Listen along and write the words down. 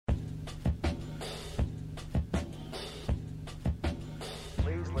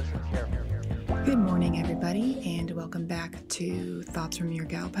Good morning, everybody, and welcome back to Thoughts from Your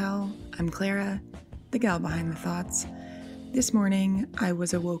Gal Pal. I'm Clara, the gal behind the thoughts. This morning, I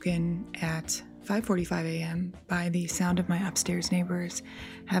was awoken at 5:45 a.m. by the sound of my upstairs neighbors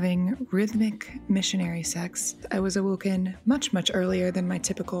having rhythmic missionary sex. I was awoken much earlier than my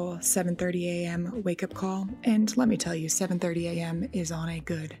typical 7:30 a.m. wake-up call, and let me tell you, 7:30 a.m. is on a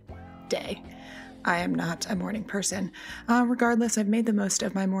good day. I am not a morning person. Regardless, I've made the most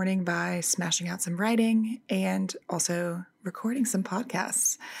of my morning by smashing out some writing and also recording some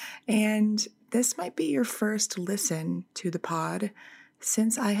podcasts. And this might be your first listen to the pod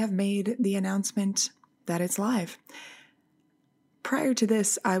since I have made the announcement that it's live. Prior to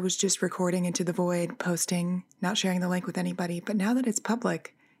this, I was just recording into the void, posting, not sharing the link with anybody. But now that it's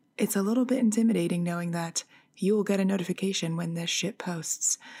public, it's a little bit intimidating knowing that you will get a notification when this shit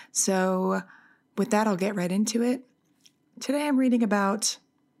posts. So with that, I'll get right into it. Today I'm reading about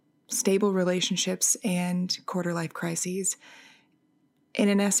stable relationships and quarter-life crises in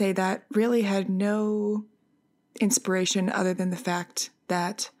an essay that really had no inspiration other than the fact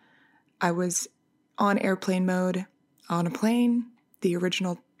that I was on airplane mode on a plane, the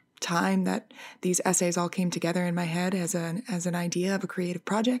original time that these essays all came together in my head as an idea of a creative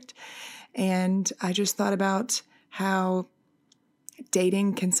project. And I just thought about how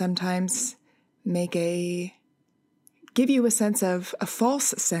dating can sometimes give you a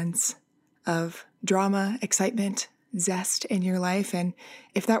false sense of drama, excitement, zest in your life. And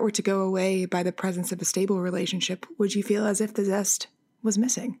if that were to go away by the presence of a stable relationship, would you feel as if the zest was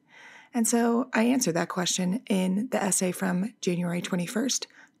missing? And so I answered that question in the essay from January 21st,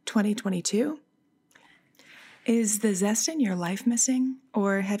 2022. Is the zest in your life missing,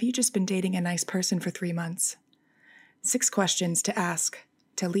 or have you just been dating a nice person for 3 months? 6 questions to ask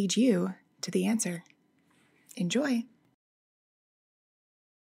to lead you to the answer. Enjoy.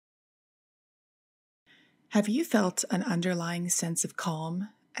 Have you felt an underlying sense of calm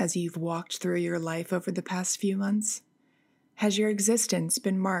as you've walked through your life over the past few months? Has your existence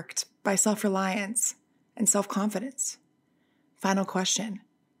been marked by self-reliance and self-confidence? Final question.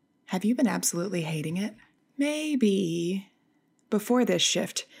 Have you been absolutely hating it? Maybe before this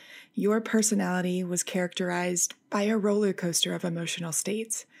shift, your personality was characterized by a roller coaster of emotional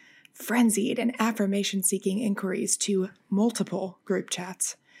states, frenzied and affirmation-seeking inquiries to multiple group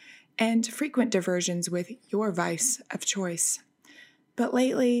chats, and frequent diversions with your vice of choice. But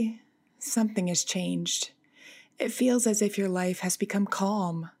lately, something has changed. It feels as if your life has become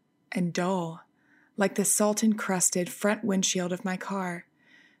calm and dull, like the salt-encrusted front windshield of my car,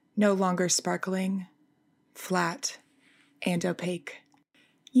 no longer sparkling, flat, and opaque.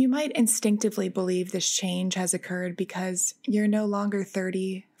 You might instinctively believe this change has occurred because you're no longer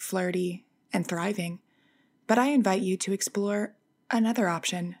 30, flirty, and thriving. But I invite you to explore another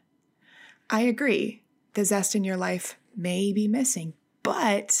option. I agree, the zest in your life may be missing,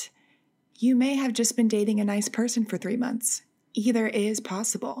 but you may have just been dating a nice person for 3 months. Either is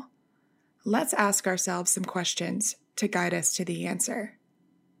possible. Let's ask ourselves some questions to guide us to the answer.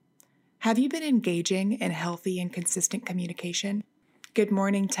 Have you been engaging in healthy and consistent communication? Good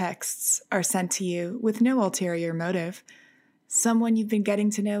morning texts are sent to you with no ulterior motive. Someone you've been getting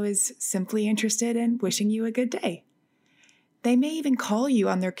to know is simply interested in wishing you a good day. They may even call you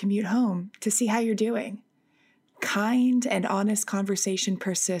on their commute home to see how you're doing. Kind and honest conversation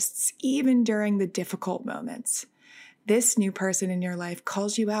persists even during the difficult moments. This new person in your life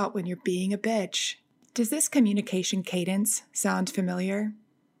calls you out when you're being a bitch. Does this communication cadence sound familiar?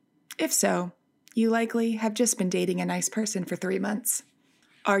 If so, you likely have just been dating a nice person for 3 months.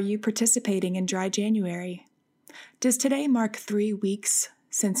 Are you participating in Dry January? Does today mark 3 weeks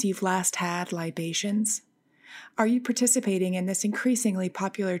since you've last had libations? Are you participating in this increasingly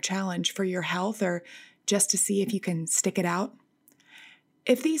popular challenge for your health or just to see if you can stick it out?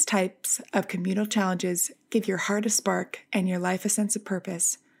 If these types of communal challenges give your heart a spark and your life a sense of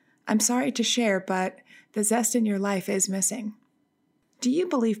purpose, I'm sorry to share, but the zest in your life is missing. Do you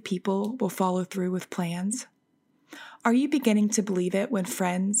believe people will follow through with plans? Are you beginning to believe it when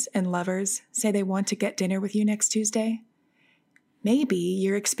friends and lovers say they want to get dinner with you next Tuesday? Maybe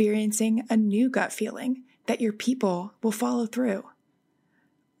you're experiencing a new gut feeling that your people will follow through.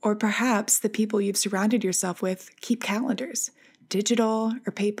 Or perhaps the people you've surrounded yourself with keep calendars, digital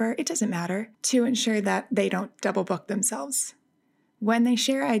or paper, it doesn't matter, to ensure that they don't double book themselves. When they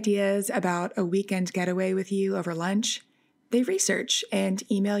share ideas about a weekend getaway with you over lunch, they research and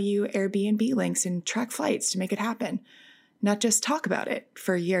email you Airbnb links and track flights to make it happen, not just talk about it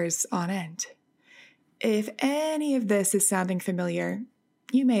for years on end. If any of this is sounding familiar,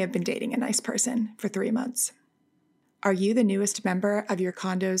 you may have been dating a nice person for 3 months. Are you the newest member of your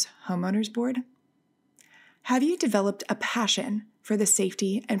condo's homeowners board? Have you developed a passion for the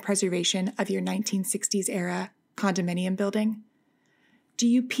safety and preservation of your 1960s era condominium building? Do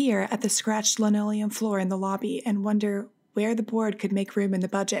you peer at the scratched linoleum floor in the lobby and wonder where the board could make room in the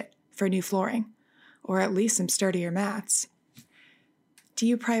budget for new flooring, or at least some sturdier mats? Do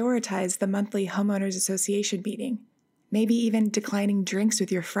you prioritize the monthly homeowners association meeting, maybe even declining drinks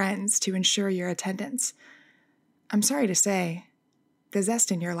with your friends to ensure your attendance? I'm sorry to say, the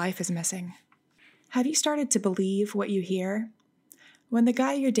zest in your life is missing. Have you started to believe what you hear? When the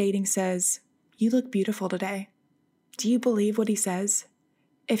guy you're dating says, "You look beautiful today," do you believe what he says?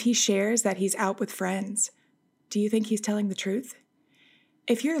 If he shares that he's out with friends, do you think he's telling the truth?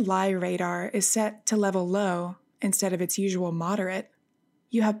 If your lie radar is set to level low instead of its usual moderate,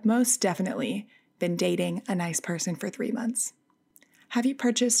 you have most definitely been dating a nice person for 3 months. Have you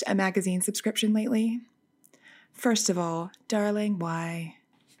purchased a magazine subscription lately? First of all, darling, why?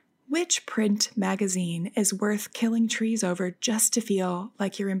 Which print magazine is worth killing trees over just to feel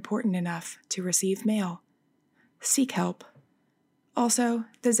like you're important enough to receive mail? Seek help. Also,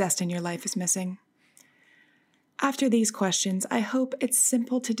 the zest in your life is missing. After these questions, I hope it's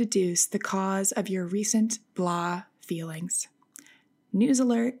simple to deduce the cause of your recent blah feelings. News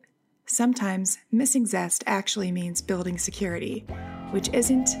alert, sometimes missing zest actually means building security, which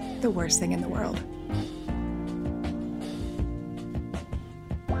isn't the worst thing in the world.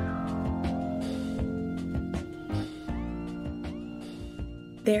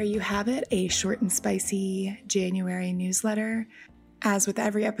 There you have it, a short and spicy January newsletter. As with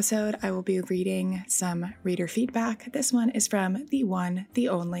every episode, I will be reading some reader feedback. This one is from the one, the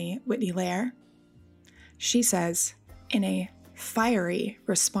only Whitney Lair. She says, in a fiery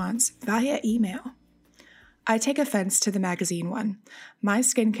response via email, "I take offense to the magazine one. My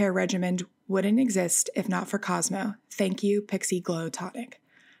skincare regimen wouldn't exist if not for Cosmo. Thank you, Pixie Glow Tonic.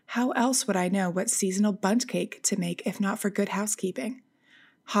 How else would I know what seasonal bundt cake to make if not for Good Housekeeping?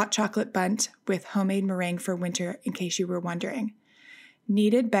 Hot chocolate bundt with homemade meringue for winter, in case you were wondering.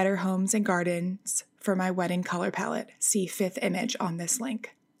 Needed better homes and gardens for my wedding color palette. See 5th image on this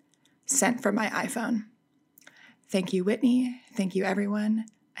link. Sent from my iPhone." Thank you, Whitney. Thank you, everyone.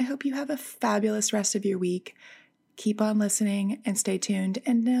 I hope you have a fabulous rest of your week. Keep on listening and stay tuned,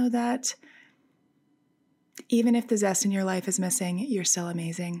 and know that even if the zest in your life is missing, you're still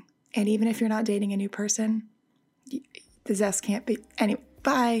amazing. And even if you're not dating a new person, the zest can't be. Anyway,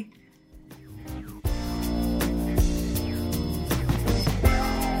 bye.